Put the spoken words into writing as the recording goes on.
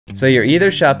So you're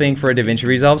either shopping for a DaVinci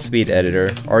Resolve speed editor,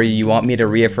 or you want me to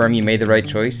reaffirm you made the right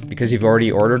choice because you've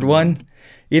already ordered one?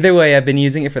 Either way, I've been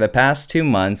using it for the past 2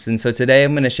 months, and so today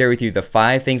I'm going to share with you the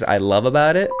 5 things I love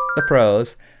about it, the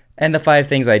pros, and the 5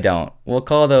 things I don't. We'll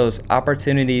call those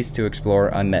opportunities to explore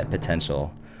unmet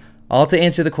potential. All to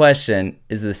answer the question,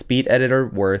 is the speed editor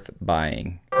worth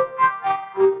buying?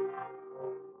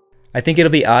 I think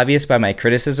it'll be obvious by my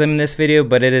criticism in this video,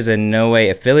 but it is in no way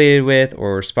affiliated with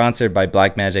or sponsored by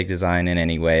Blackmagic Design in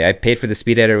any way. I paid for the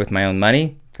speed editor with my own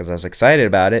money because I was excited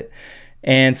about it.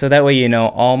 And so that way you know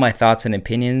all my thoughts and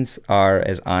opinions are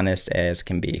as honest as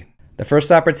can be. The first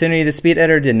opportunity the speed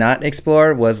editor did not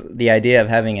explore was the idea of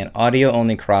having an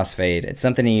audio-only crossfade. It's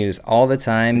something you use all the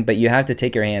time, but you have to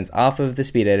take your hands off of the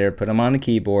speed editor, put them on the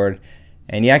keyboard,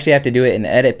 and you actually have to do it in the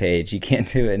edit page. You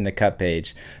can't do it in the cut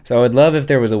page. So I would love if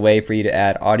there was a way for you to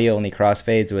add audio-only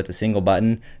crossfades with a single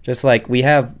button. Just like we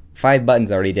have 5 buttons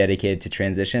already dedicated to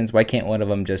transitions, why can't one of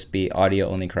them just be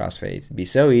audio-only crossfades? It'd be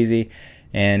so easy,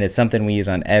 and it's something we use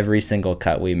on every single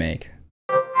cut we make.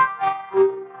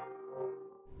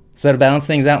 So to balance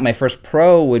things out, my first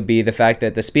pro would be the fact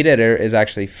that the speed editor is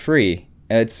actually free.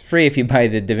 It's free if you buy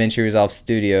the DaVinci Resolve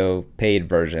Studio paid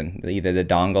version, either the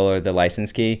dongle or the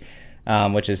license key.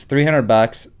 Which is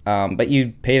 $300, but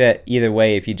you'd pay that either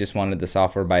way if you just wanted the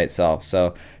software by itself.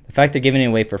 So the fact they're giving it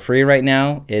away for free right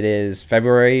now, it is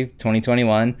February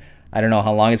 2021. I don't know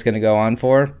how long it's going to go on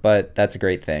for, but that's a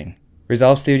great thing.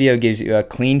 Resolve Studio gives you a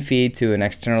clean feed to an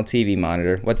external TV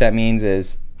monitor. What that means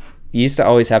is you used to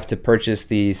always have to purchase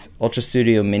these Ultra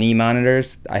Studio mini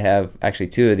monitors. I have actually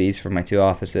 2 of these for my 2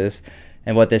 offices.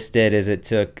 And what this did is it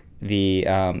took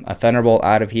a Thunderbolt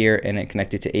out of here and it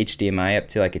connected to HDMI up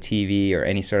to like a TV or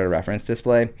any sort of reference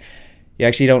display. You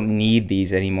actually don't need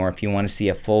these anymore if you want to see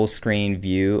a full screen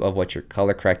view of what you're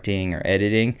color correcting or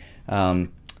editing.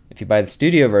 If you buy the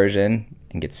studio version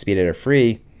and get the speed editor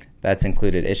free, that's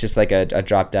included. It's just like a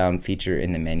drop down feature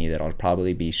in the menu that I'll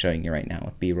probably be showing you right now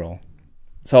with B-roll.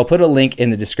 So I'll put a link in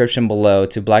the description below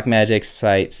to Blackmagic's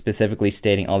site specifically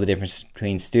stating all the difference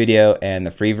between Studio and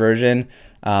the free version.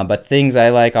 But things I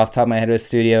like off the top of my head with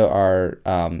Studio are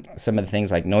some of the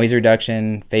things like noise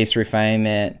reduction, face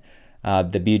refinement,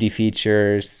 the beauty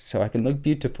features, so I can look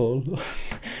beautiful.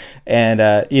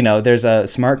 And you know, there's a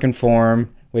Smart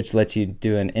Conform, which lets you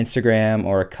do an Instagram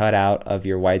or a cutout of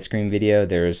your widescreen video.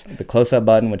 There's the close-up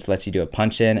button, which lets you do a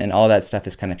punch-in, and all that stuff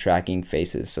is kind of tracking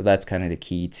faces. So that's kind of the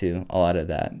key to a lot of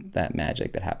that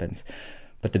magic that happens.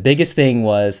 But the biggest thing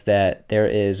was that there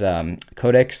is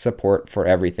codec support for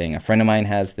everything. A friend of mine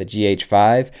has the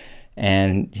GH5,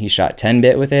 and he shot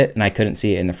 10-bit with it, and I couldn't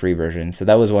see it in the free version. So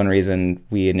that was one reason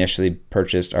we initially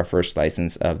purchased our first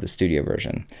license of the studio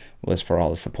version, was for all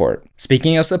the support.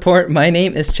 Speaking of support, my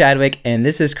name is Chadwick, and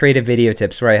this is Creative Video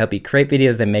Tips, where I help you create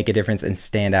videos that make a difference and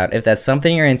stand out. If that's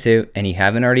something you're into and you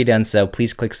haven't already done so,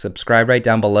 please click subscribe right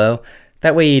down below.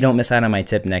 That way you don't miss out on my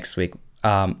tip next week.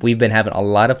 We've been having a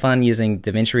lot of fun using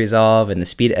DaVinci Resolve and the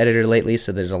speed editor lately,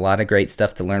 so there's a lot of great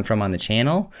stuff to learn from on the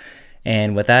channel.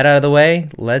 And with that out of the way,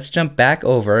 let's jump back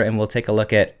over and we'll take a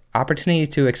look at opportunity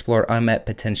to explore unmet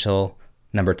potential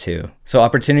number 2. So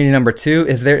opportunity number 2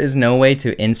 is there is no way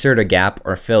to insert a gap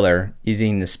or filler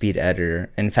using the speed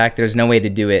editor. In fact, there's no way to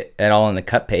do it at all in the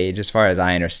cut page as far as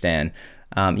I understand.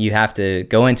 You have to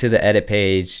go into the edit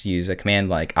page, use a command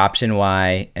like Option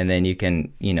Y, and then you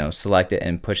can, select it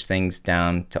and push things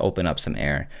down to open up some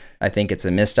air. I think it's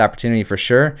a missed opportunity for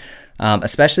sure,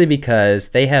 especially because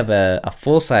they have a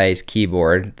full-size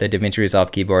keyboard, the DaVinci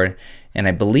Resolve keyboard, and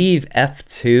I believe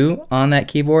F2 on that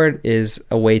keyboard is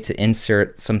a way to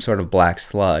insert some sort of black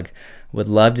slug. Would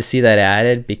love to see that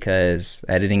added because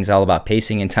editing is all about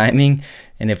pacing and timing,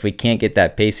 and if we can't get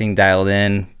that pacing dialed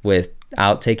in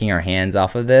without taking our hands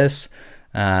off of this,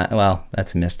 well,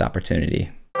 that's a missed opportunity.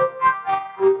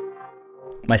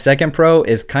 My second pro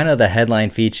is kind of the headline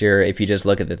feature. If you just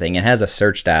look at the thing, it has a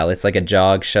search dial. It's like a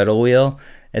jog shuttle wheel.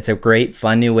 It's a great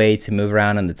fun new way to move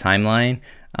around on the timeline.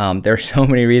 There are so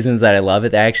many reasons that I love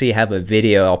it. They actually have a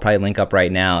video I'll probably link up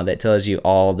right now that tells you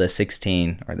all the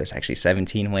 16, or there's actually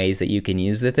 17 ways that you can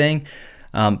use the thing.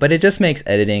 But it just makes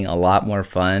editing a lot more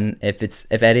fun.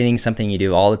 If editing is something you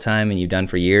do all the time and you've done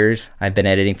for years, I've been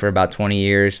editing for about 20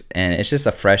 years, and it's just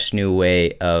a fresh new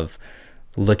way of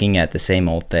looking at the same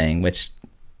old thing, which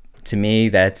to me,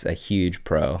 that's a huge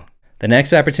pro. The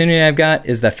next opportunity I've got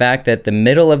is the fact that the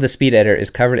middle of the speed editor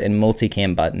is covered in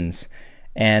multicam buttons.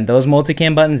 And those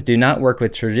multicam buttons do not work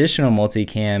with traditional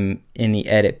multicam in the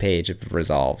edit page of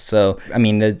Resolve. So, I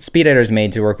mean, the speed editor is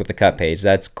made to work with the cut page,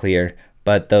 that's clear.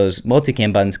 But those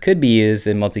multicam buttons could be used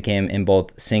in multicam in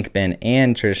both sync bin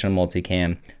and traditional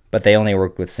multicam. but they only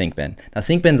work with sync bin. Now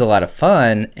sync bin's a lot of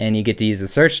fun, and you get to use the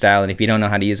search style, and if you don't know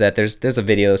how to use that, there's a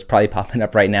video that's probably popping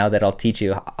up right now that'll teach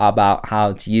you about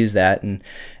how to use that and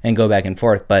go back and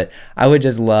forth. But I would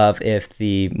just love if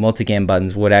the multicam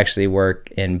buttons would actually work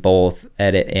in both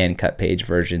edit and cut page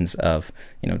versions of,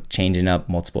 you know, changing up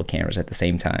multiple cameras at the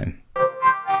same time.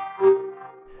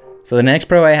 So the next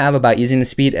pro I have about using the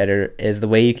speed editor is the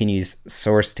way you can use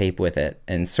source tape with it.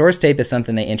 And source tape is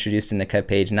something they introduced in the cut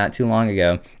page not too long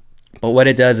ago. But what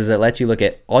it does is it lets you look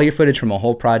at all your footage from a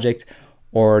whole project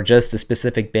or just a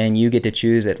specific bin. You get to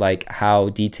choose it, like how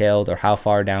detailed or how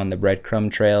far down the breadcrumb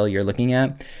trail you're looking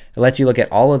at. It lets you look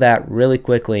at all of that really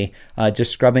quickly,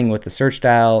 just scrubbing with the search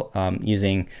dial,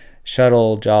 using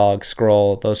shuttle, jog,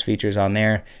 scroll, those features on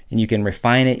there, and you can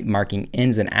refine it, marking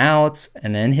ins and outs,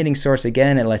 and then hitting source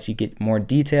again, it lets you get more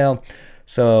detail.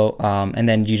 So and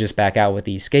then you just back out with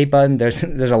the escape button. There's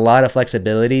a lot of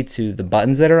flexibility to the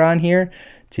buttons that are on here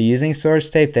to using source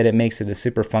tape that it makes it a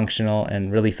super functional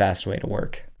and really fast way to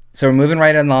work. So we're moving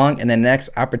right along, and the next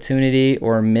opportunity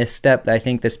or misstep that I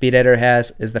think the speed editor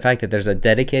has is the fact that there's a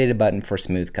dedicated button for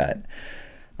smooth cut.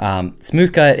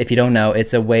 Smooth cut, if you don't know,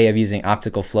 it's a way of using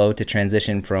optical flow to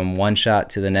transition from one shot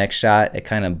to the next shot. It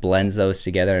kind of blends those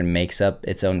together and makes up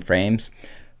its own frames.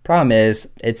 Problem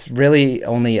is, it's really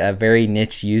only a very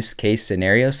niche use case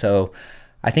scenario, so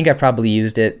I think I've probably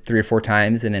used it 3 or 4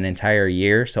 times in an entire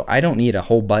year, so I don't need a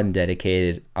whole button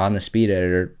dedicated on the speed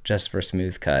editor just for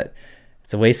smooth cut.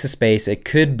 It's a waste of space. It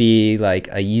could be like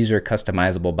a user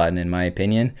customizable button in my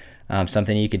opinion.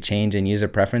 Something you could change in user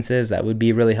preferences. That would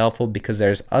be really helpful because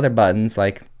there's other buttons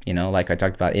like, you know, like I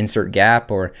talked about insert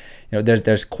gap, or, you know,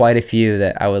 there's quite a few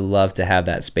that I would love to have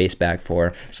that space back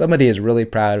for. Somebody is really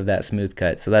proud of that smooth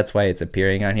cut, so that's why it's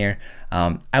appearing on here.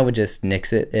 I would just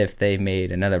nix it if they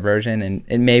made another version,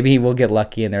 and maybe we'll get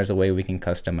lucky and there's a way we can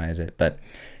customize it. But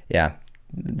yeah,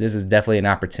 this is definitely an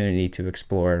opportunity to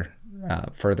explore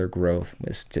further growth.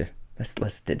 Let's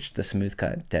ditch the smooth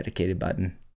cut dedicated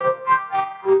button.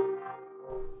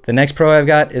 The next pro I've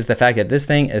got is the fact that this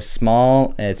thing is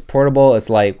small, it's portable, it's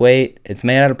lightweight, it's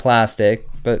made out of plastic,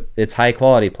 but it's high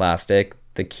quality plastic.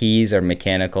 The keys are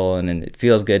mechanical and it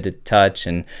feels good to touch,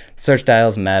 and the search dial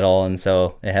is metal, and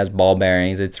so it has ball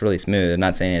bearings. It's really smooth. I'm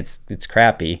not saying it's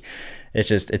crappy. It's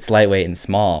just, it's lightweight and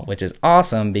small, which is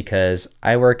awesome because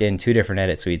I work in 2 different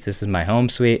edit suites. This is my home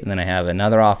suite, and then I have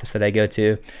another office that I go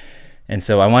to. And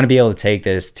so I want to be able to take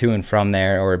this to and from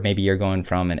there, or maybe you're going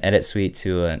from an edit suite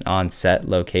to an on-set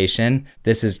location.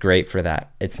 This is great for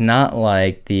that. It's not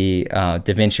like the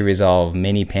DaVinci Resolve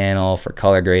mini panel for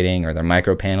color grading or their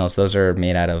micro panels. Those are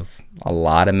made out of a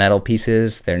lot of metal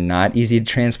pieces. They're not easy to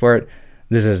transport.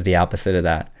 This is the opposite of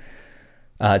that.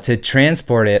 To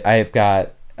transport it, I've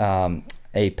got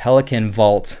a Pelican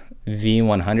Vault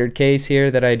V100 case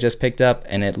here that I just picked up,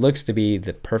 and it looks to be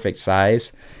the perfect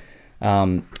size.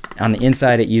 On the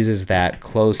inside, it uses that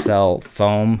closed cell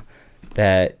foam.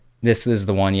 That this is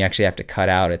the one you actually have to cut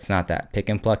out. It's not that pick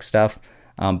and pluck stuff.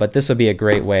 But this will be a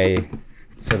great way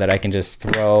so that I can just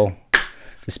throw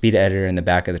the speed editor in the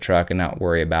back of the truck and not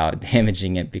worry about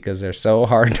damaging it, because they're so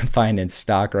hard to find in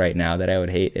stock right now that I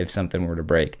would hate if something were to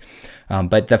break.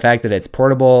 But the fact that it's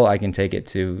portable, I can take it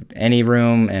to any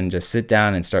room and just sit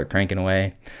down and start cranking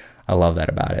away. I love that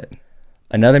about it.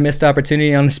 Another missed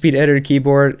opportunity on the speed editor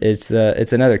keyboard is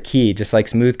it's another key, just like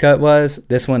smooth cut was.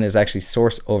 This one is actually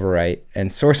source overwrite, and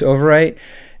source overwrite,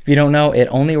 if you don't know, it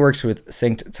only works with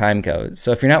synced timecode.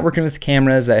 So if you're not working with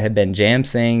cameras that have been jam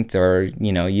synced, or,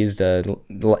 you know, used a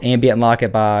ambient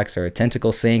locket box or a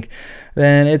tentacle sync,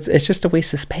 then it's just a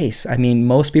waste of space. I mean,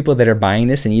 most people that are buying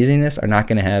this and using this are not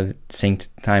going to have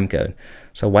synced timecode.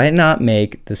 So why not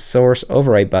make the source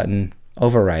overwrite button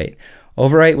overwrite?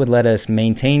 Overwrite would let us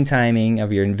maintain timing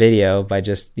of your video by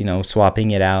just, you know,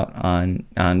 swapping it out on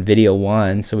video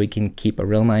 1, so we can keep a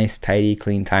real nice, tidy,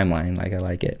 clean timeline like I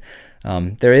like it.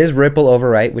 There is ripple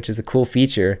overwrite, which is a cool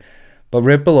feature, but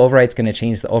ripple overwrite is going to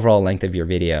change the overall length of your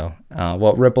video.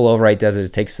 What ripple overwrite does is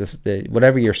it takes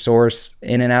whatever your source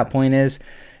in and out point is,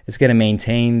 it's going to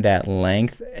maintain that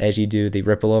length as you do the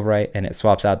ripple overwrite, and it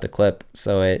swaps out the clip,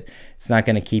 so it's not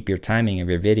going to keep your timing of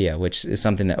your video, which is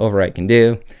something that overwrite can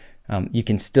do. You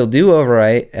can still do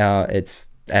overwrite. It's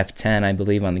F10, I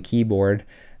believe, on the keyboard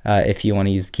if you want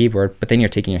to use the keyboard, but then you're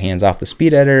taking your hands off the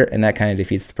speed editor, and that kind of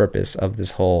defeats the purpose of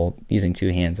this whole using 2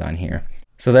 hands on here.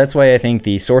 So that's why I think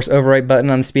the source overwrite button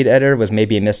on the speed editor was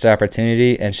maybe a missed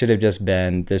opportunity and should have just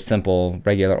been this simple,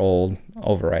 regular old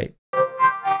overwrite.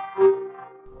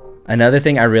 Another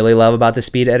thing I really love about the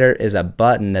speed editor is a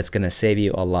button that's going to save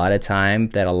you a lot of time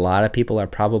that a lot of people are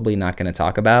probably not going to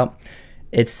talk about.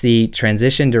 It's the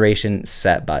transition duration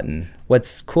set button.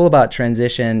 What's cool about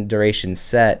transition duration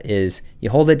set is you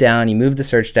hold it down, you move the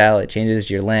search dial, it changes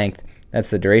your length. That's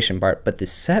the duration part. But the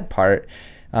set part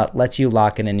lets you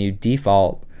lock in a new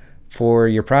default for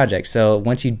your project. So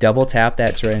once you double tap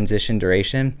that transition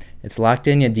duration, it's locked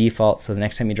in your default. So the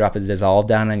next time you drop a dissolve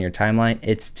down on your timeline,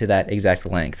 it's to that exact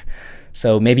length.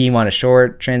 So maybe you want a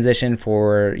short transition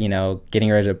for, you know, getting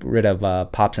rid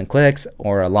of pops and clicks,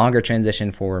 or a longer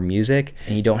transition for music,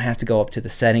 and you don't have to go up to the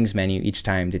settings menu each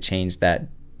time to change that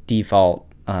default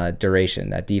duration,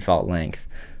 that default length.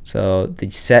 So the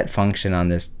set function on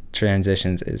this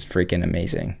transitions is freaking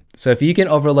amazing. So if you can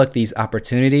overlook these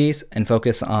opportunities and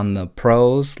focus on the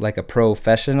pros like a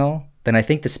professional, then I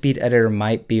think the speed editor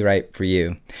might be right for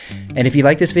you. And if you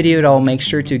like this video at all, make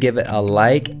sure to give it a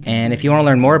like. And if you want to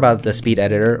learn more about the speed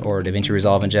editor or DaVinci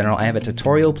Resolve in general, I have a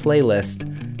tutorial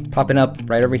playlist. It's popping up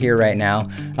right over here right now.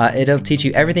 It'll teach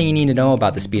you everything you need to know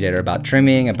about the speed editor, about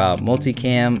trimming, about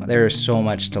multicam. There is so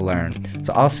much to learn.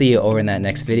 So I'll see you over in that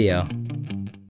next video.